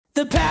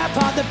The Pat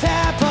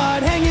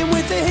Pod, hanging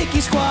with the Hickey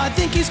Squad,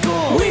 think he's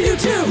cool. We do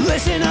too.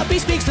 Listen up, he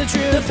speaks the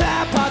truth. The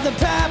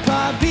Pat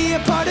Pod, be a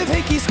part of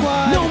Hickey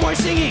Squad. No more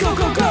singing, go,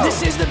 go, go.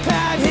 This is the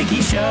Pat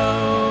Hickey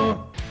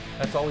Show.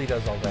 That's all he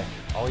does all day.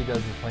 All he does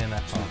is playing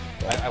that song.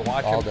 I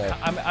watch all him. Day.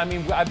 I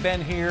mean, I've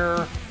been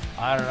here,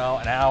 I don't know,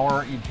 an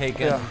hour. You've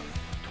taken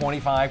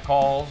 25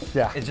 calls.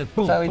 Yeah. It's just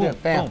boom, That's how we boom, do.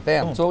 Bam, boom,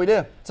 bam. boom. That's what we do.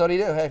 That's what we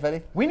do. Hey,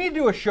 Fetty. We need to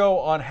do a show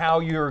on how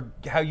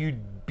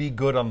you'd be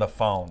good on the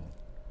phone.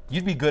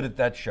 You'd be good at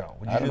that show.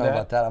 Would you I don't do know that?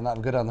 about that. I'm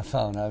not good on the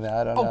phone. I mean,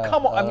 I don't know. Oh,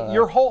 come on. I mean,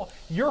 your whole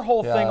thing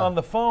Yeah. on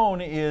the phone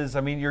is,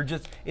 I mean,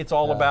 it's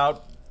all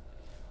about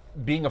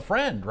being a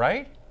friend,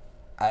 right?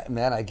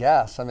 I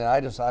guess. I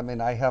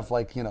mean, I have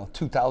like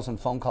 2,000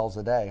 phone calls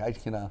a day.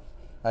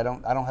 I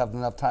don't have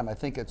enough time. I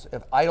think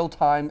if idle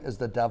time is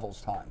the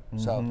devil's time.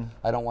 So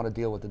I don't want to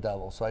deal with the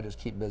devil. So I just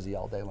keep busy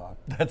all day long.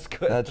 That's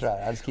good. That's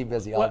right. I just keep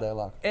busy all day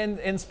long.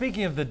 And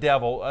speaking of the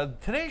devil,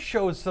 today's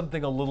show is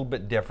something a little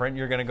bit different.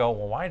 You're going to go,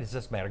 well, why does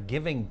this matter?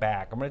 Giving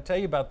back. I'm going to tell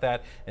you about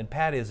that, and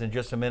Pat is in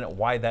just a minute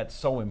why that's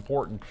so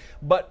important.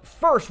 But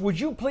first, would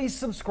you please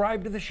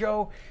subscribe to the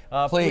show?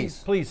 Please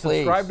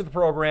subscribe to the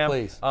program.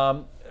 Please.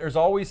 There's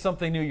always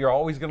something new. You're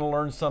always going to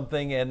learn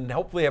something, and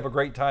hopefully have a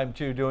great time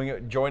too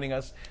joining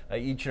us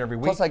each and every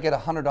week. Plus, I get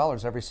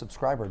 $100 every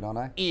subscriber, don't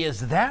I?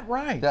 Is that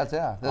right? That's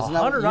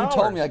 $100. You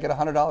told me I get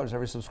 $100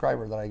 every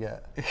subscriber that I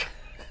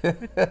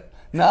get.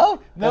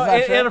 No,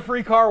 and a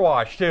free car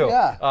wash too.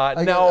 Yeah.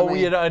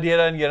 You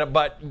didn't get it,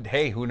 but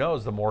hey, who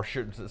knows? The more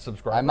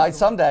subscribers, I might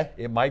someday.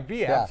 It might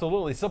be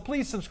absolutely. So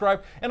please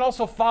subscribe and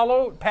also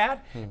follow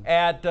Pat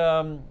at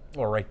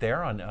right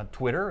there on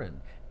Twitter and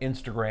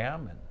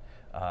Instagram and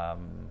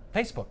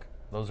Facebook.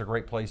 Those are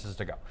great places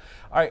to go.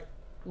 All right,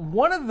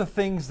 one of the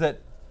things that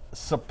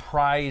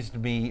surprised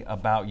me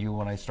about you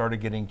when I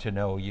started getting to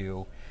know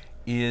you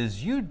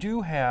is you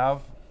do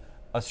have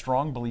a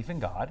strong belief in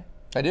God.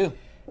 I do.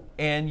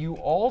 And you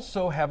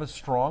also have a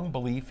strong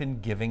belief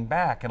in giving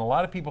back. And a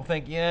lot of people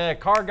think,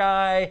 car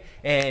guy,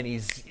 and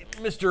he's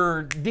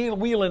Mr.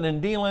 Wheeling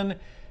and dealing.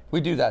 We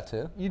do that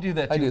too. You do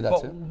that too. I do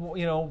that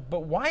too.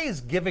 But why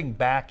is giving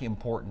back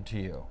important to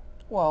you?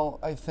 Well,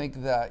 I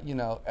think that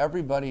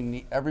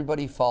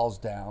everybody falls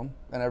down,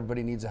 and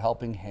everybody needs a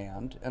helping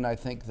hand. And I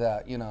think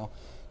that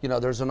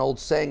there's an old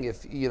saying: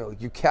 if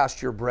you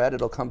cast your bread,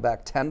 it'll come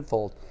back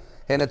tenfold.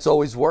 And it's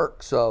always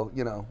worked. So,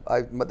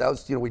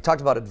 we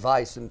talked about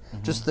advice and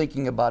just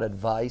thinking about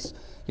advice.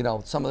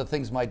 Some of the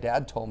things my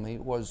dad told me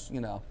was,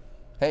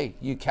 hey,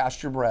 you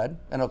cast your bread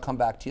and it'll come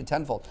back to you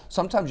tenfold.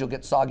 Sometimes you'll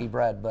get soggy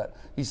bread, but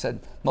he said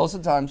most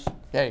of the times,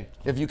 hey,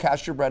 if you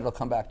cast your bread, it'll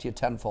come back to you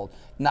tenfold.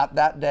 Not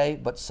that day,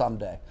 but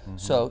someday.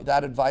 So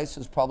that advice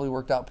has probably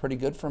worked out pretty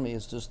good for me.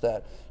 It's just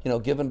that,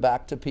 giving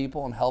back to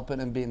people and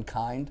helping and being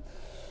kind,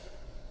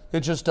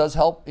 it just does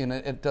help. And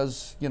it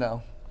does,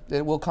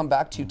 it will come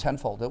back to you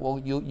tenfold.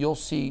 You'll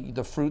see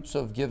the fruits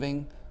of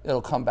giving. It'll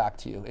come back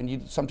to you.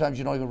 And sometimes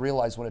you don't even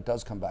realize when it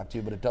does come back to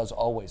you, but it does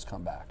always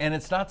come back. And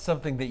it's not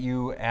something that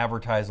you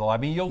advertise a lot.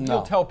 I mean,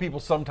 you'll tell people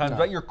sometimes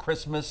about your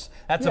Christmas.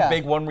 That's a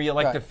big one where you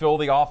like to fill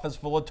the office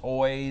full of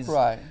toys.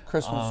 Right,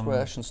 Christmas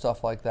wish and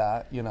stuff like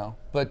that,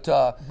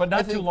 But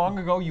not too long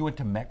ago, you went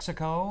to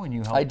Mexico and you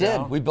helped I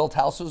did. out. We built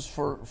houses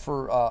for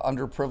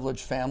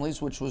underprivileged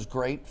families, which was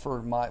great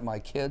for my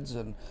kids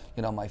and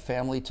my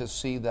family to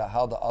see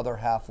how the other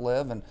half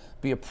live and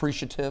be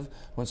appreciative.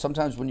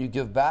 Sometimes when you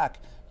give back,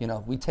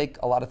 we take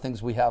a lot of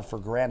things we have for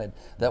granted,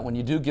 that when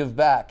you do give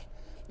back,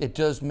 it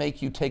does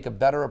make you take a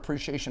better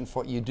appreciation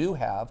for what you do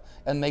have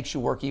and makes you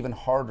work even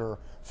harder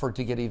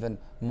to get even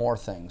more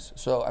things.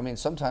 So, I mean,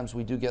 sometimes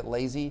we do get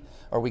lazy,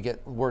 or we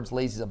get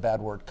lazy is a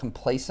bad word,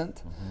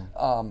 complacent,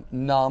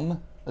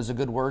 numb is a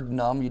good word,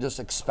 numb. You just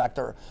expect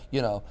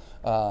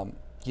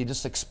you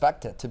just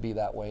expect it to be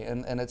that way,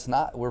 and it's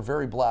not. We're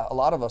very blessed. A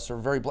lot of us are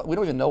very blessed. We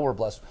don't even know we're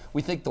blessed.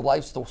 We think the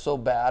life's so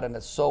bad and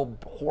it's so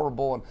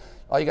horrible, and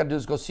all you got to do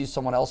is go see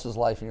someone else's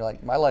life, and you're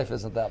like, my life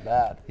isn't that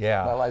bad.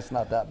 Yeah. My life's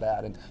not that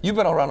bad. And you've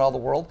been around all the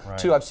world,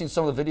 too. I've seen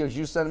some of the videos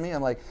you send me.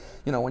 I'm like,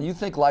 when you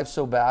think life's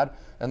so bad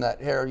and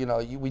that here,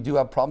 we do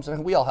have problems,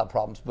 and we all have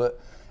problems,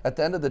 but at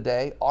the end of the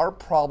day, our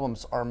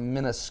problems are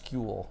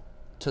minuscule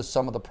to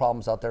some of the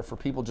problems out there for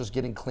people just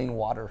getting clean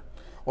water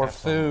or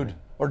food.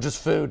 Or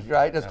just food,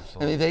 right?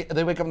 I mean,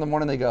 they wake up in the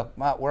morning and they go,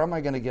 "Ma, where am I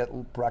going to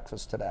get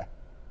breakfast today?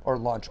 Or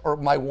lunch? Or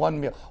my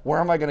one meal? Where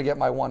am I going to get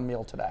my one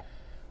meal today?"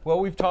 Well,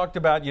 we've talked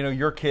about,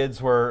 your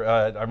kids were,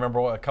 I remember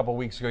a couple of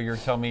weeks ago you were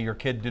telling me your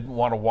kid didn't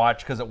want to watch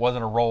because it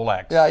wasn't a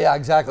Rolex. Yeah,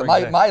 exactly.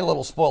 My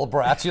little spoiled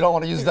brats, you don't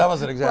want to use them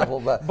as an example,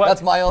 but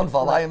that's my own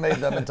fault. I made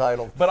them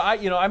entitled. But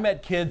I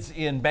met kids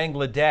in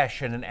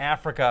Bangladesh and in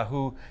Africa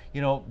who,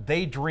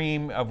 they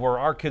dream of where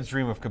our kids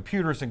dream of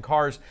computers and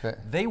cars. Okay.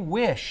 They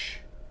wish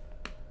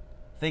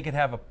they could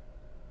have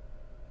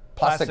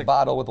plastic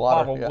bottle with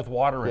water. Bottle with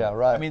water in it. Yeah,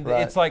 right. I mean,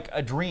 right. it's like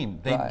a dream.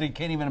 They Right. they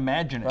can't even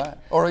imagine it. Right.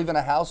 Or even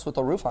a house with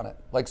a roof on it.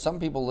 Like some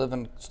people live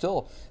in,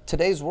 still,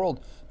 today's world,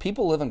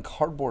 people live in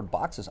cardboard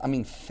boxes. I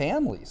mean,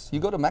 families. You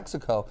go to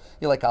Mexico,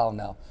 you're like, oh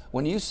no.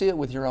 When you see it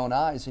with your own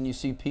eyes and you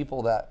see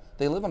people that,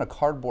 they live in a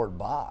cardboard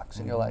box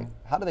and you're like,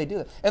 how do they do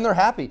that? And they're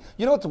happy.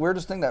 You know what the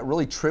weirdest thing that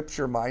really trips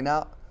your mind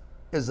out?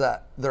 Is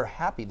that they're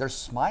happy, they're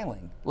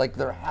smiling. Like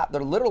they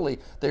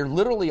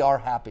literally are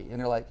happy. And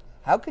you're like,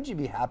 how could you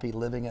be happy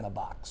living in a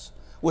box?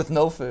 With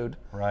no food,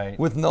 Right.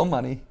 with no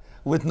money,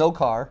 with no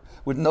car,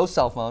 with no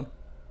cell phone,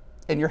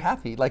 and you're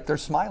happy, like they're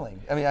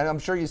smiling. I mean, I'm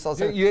sure you saw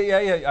something. Yeah.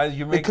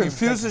 It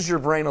confuses your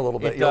brain a little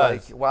bit. It You're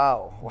does. like,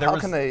 wow, how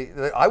can they?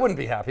 I wouldn't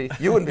be happy.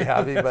 You wouldn't be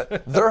happy,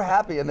 but they're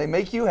happy, and they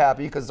make you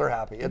happy because they're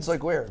happy. It's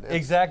like weird.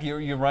 Exactly.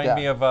 You remind Yeah.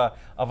 me of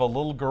a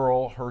little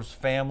girl. Her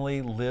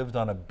family lived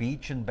on a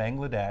beach in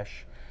Bangladesh,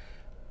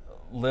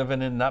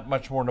 living in not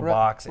much more than a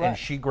box, right. and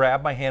she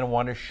grabbed my hand and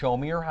wanted to show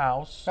me her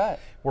house, Right.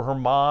 where her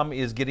mom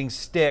is getting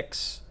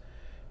sticks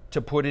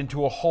to put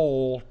into a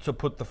hole to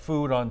put the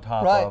food on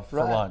top of for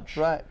lunch.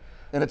 Right.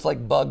 And it's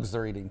like bugs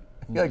they're eating.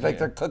 Like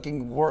they're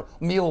cooking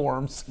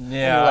mealworms. And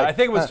Yeah, you're like, I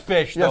think it was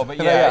fish though, but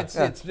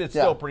it's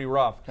still pretty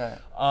rough.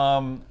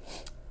 Right.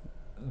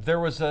 There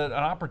was an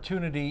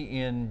opportunity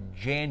in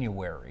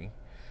January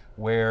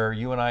where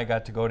you and I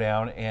got to go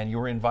down, and you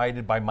were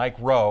invited by Mike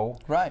Rowe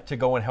Right. to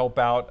go and help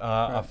out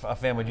a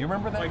family. Do you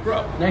remember that? Mike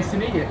Rowe. Nice to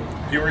meet you.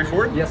 Peoria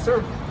Ford? Yes,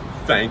 sir.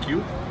 Thank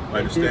you. I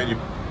understand you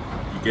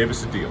gave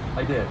us a deal.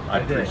 I did. I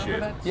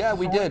appreciate it. Yeah,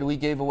 we did. We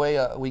gave away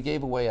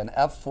an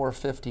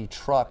F-450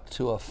 truck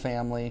to a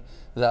family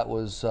that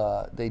was.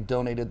 They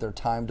donated their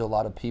time to a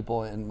lot of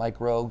people, and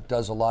Mike Rowe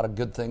does a lot of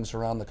good things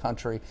around the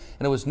country.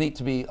 And it was neat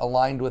to be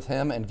aligned with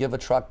him and give a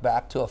truck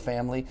back to a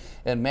family.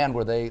 And man,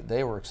 were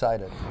they were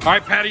excited. All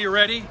right, Patty, you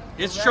ready?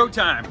 It's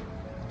showtime.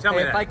 Tell me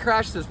Hey, that. if I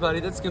crash this, buddy,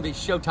 that's gonna be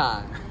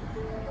showtime.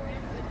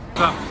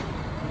 Up.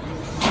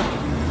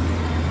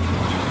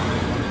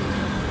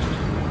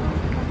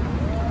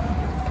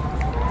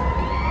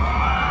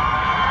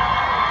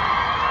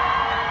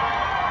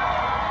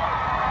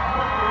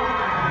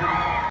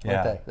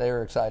 Yeah. They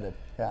were excited.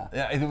 Yeah.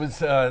 Yeah, it was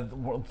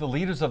the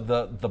leaders of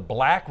the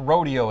Black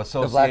Rodeo The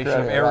Association Black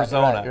of Rodeo,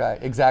 Arizona. Right.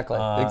 Exactly.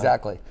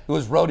 Exactly. It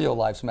was Rodeo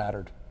Lives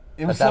Mattered.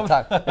 It was at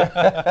that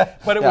time.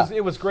 but Yeah.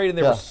 it was great, and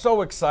they Yeah. were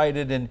so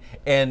excited,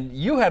 and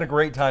you had a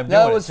great time doing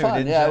Yeah, it it was too, fun.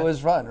 didn't Yeah, you? it was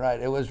fun. Right,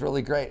 it was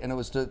really great, and it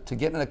was to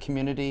get in a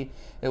community.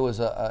 It was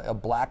a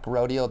black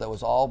rodeo that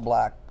was all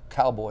black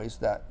cowboys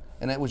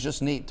and it was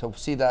just neat to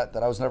see that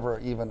I was never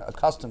even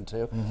accustomed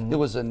to. It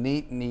was a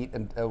neat,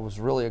 and it was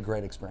really a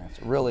great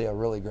experience. Really, a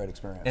really great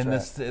experience. And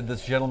right.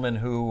 this gentleman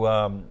who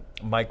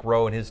Mike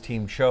Rowe and his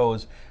team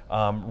chose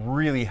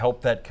really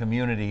helped that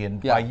community,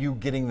 and Yeah. by you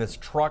getting this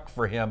truck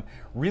for him,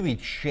 really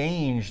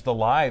changed the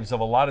lives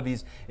of a lot of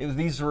these.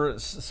 These were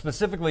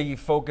specifically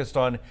focused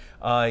on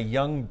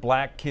young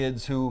black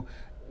kids who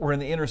were in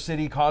the inner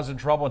city causing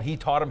trouble, and he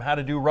taught them how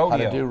to do rodeo.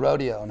 How to do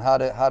rodeo and how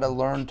to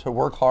learn to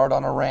work hard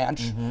on a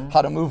ranch,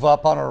 how to move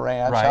up on a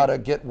ranch, Right. how to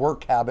get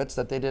work habits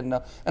that they didn't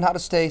know, and how to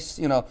stay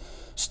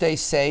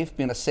safe,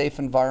 be in a safe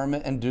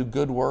environment, and do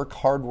good work,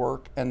 hard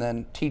work, and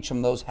then teach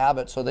them those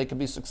habits so they could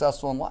be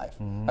successful in life.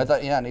 I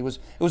thought, and it was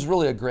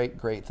really a great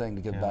thing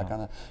to give back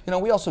on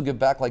that. We also give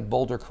back like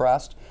Boulder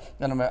Crest,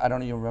 and I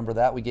don't even remember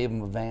that. We gave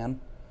them a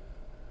van.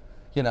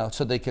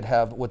 So they could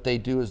have, what they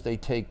do is they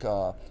take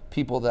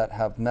people that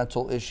have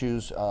mental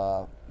issues,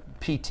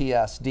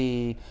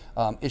 PTSD,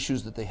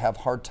 issues that they have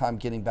hard time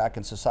getting back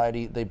in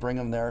society. They bring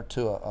them there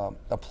to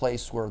a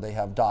place where they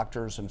have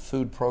doctors and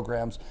food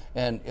programs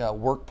and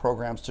work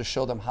programs to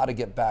show them how to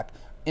get back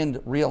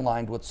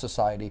realigned with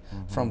society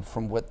from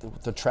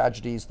what the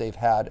tragedies they've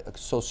had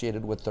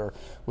associated with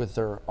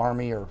their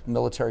army or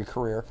military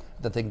career,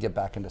 that they can get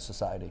back into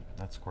society.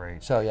 That's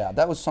great. So yeah,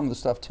 that was some of the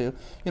stuff too.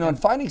 And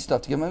finding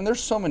stuff to give them. I mean, there's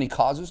so many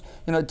causes.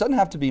 It doesn't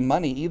have to be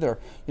money either.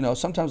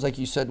 Sometimes, like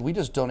you said, we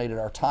just donated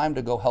our time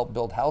to go help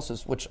build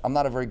houses, which I'm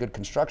not a very good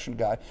construction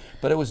guy,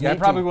 but it was I neat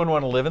probably wouldn't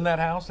want to live in that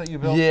house that you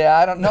built. Yeah,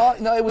 I don't know.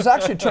 No, it was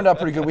actually turned out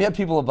pretty good. We had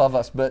people above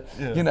us, but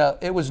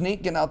it was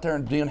neat getting out there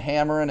and doing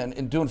hammering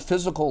and doing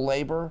physical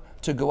labor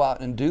to go out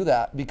and do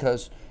that,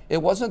 because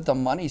it wasn't the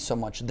money so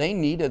much. They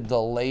needed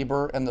the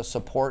labor and the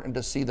support, and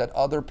to see that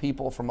other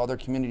people from other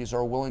communities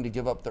are willing to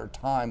give up their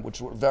time,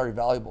 which were very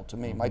valuable to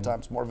me. My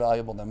time's more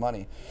valuable than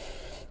money.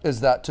 Is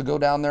that to go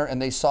down there,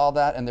 and they saw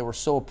that, and they were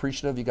so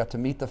appreciative. You got to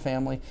meet the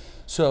family.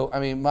 So, I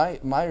mean,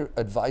 my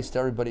advice to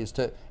everybody is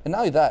and not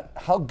only that,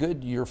 how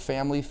good your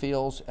family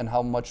feels and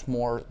how much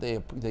more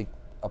they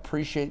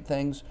appreciate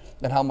things,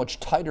 and how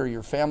much tighter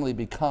your family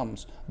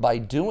becomes by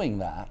doing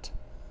that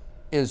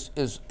is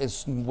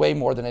way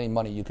more than any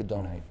money you could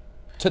donate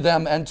to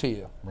them and to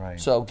you.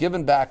 Right. So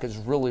giving back is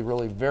really,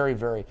 really very,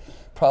 very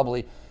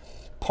probably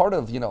part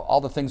of all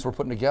the things we're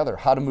putting together.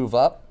 How to move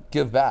up,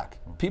 give back.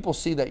 People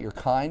see that you're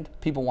kind.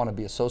 People want to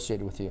be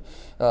associated with you.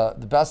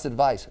 The best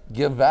advice: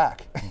 give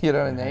back. You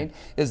know what I mean?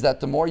 Is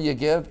that the more you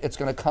give, it's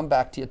going to come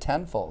back to you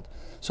tenfold.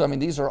 So I mean,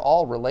 these are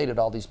all related.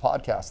 All these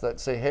podcasts that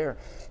say here,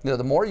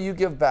 the more you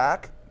give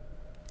back,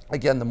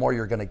 again, the more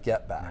you're going to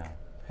get back.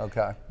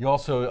 Okay. You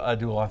also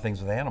do a lot of things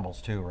with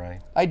animals too,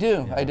 right? I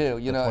do.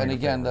 You know, one of and your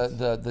again,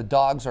 the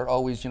dogs are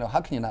always, you know,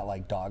 how can you not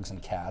like dogs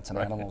and cats and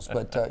animals?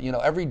 But, you know,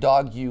 every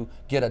dog you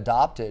get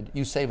adopted,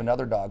 you save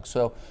another dog.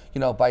 So,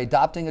 you know, by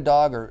adopting a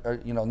dog or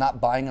you know, not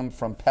buying them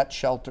from pet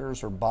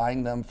shelters or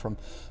buying them from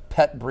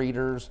pet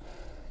breeders,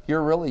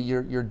 you're really,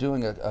 you're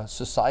doing a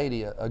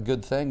society a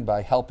good thing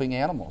by helping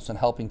animals and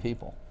helping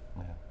people.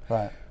 Yeah.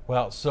 Right.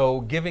 Well,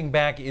 so giving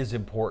back is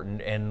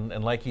important,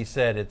 and like he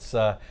said, it's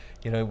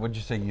you know, what'd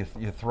you say?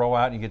 You throw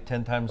out, and you get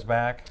 10 times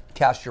back.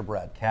 Cast your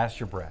bread. Cast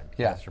your bread.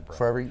 Yeah. Cast your bread.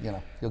 For every, you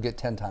know, you'll get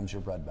 10 times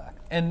your bread back.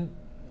 And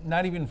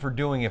not even for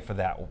doing it for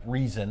that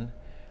reason,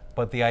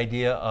 but the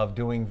idea of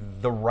doing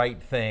the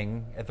right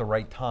thing at the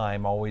right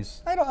time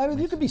always. I don't.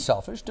 You could be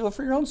selfish. Do it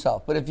for your own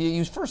self. But if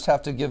you first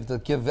have to give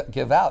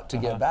out to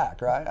give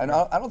back, right? And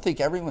I don't think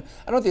everyone.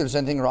 I don't think there's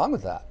anything wrong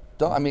with that.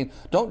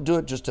 Don't do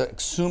it just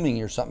assuming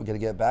you're something going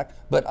to get back.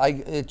 But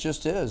it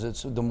just is.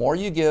 It's the more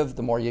you give,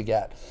 the more you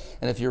get.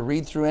 And if you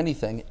read through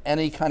anything,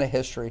 any kind of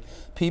history,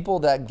 people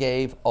that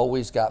gave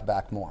always got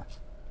back more,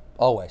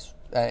 always.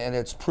 And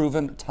it's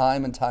proven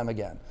time and time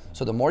again.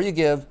 So the more you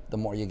give, the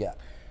more you get.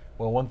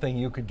 Well, one thing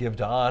you could give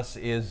to us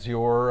is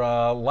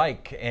your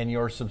like and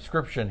your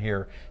subscription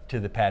here to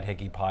the Pat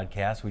Hickey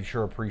Podcast. We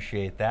sure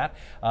appreciate that.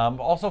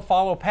 Also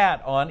follow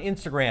Pat on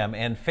Instagram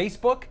and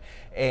Facebook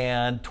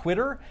and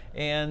Twitter,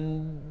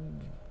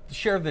 and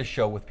share this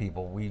show with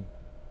people. We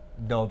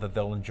know that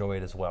they'll enjoy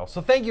it as well.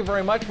 So thank you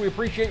very much. We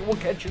appreciate it. We'll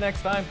catch you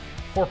next time.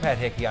 For Pat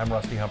Hickey, I'm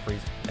Rusty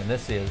Humphries, and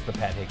this is the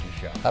Pat Hickey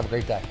Show. Have a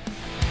great day.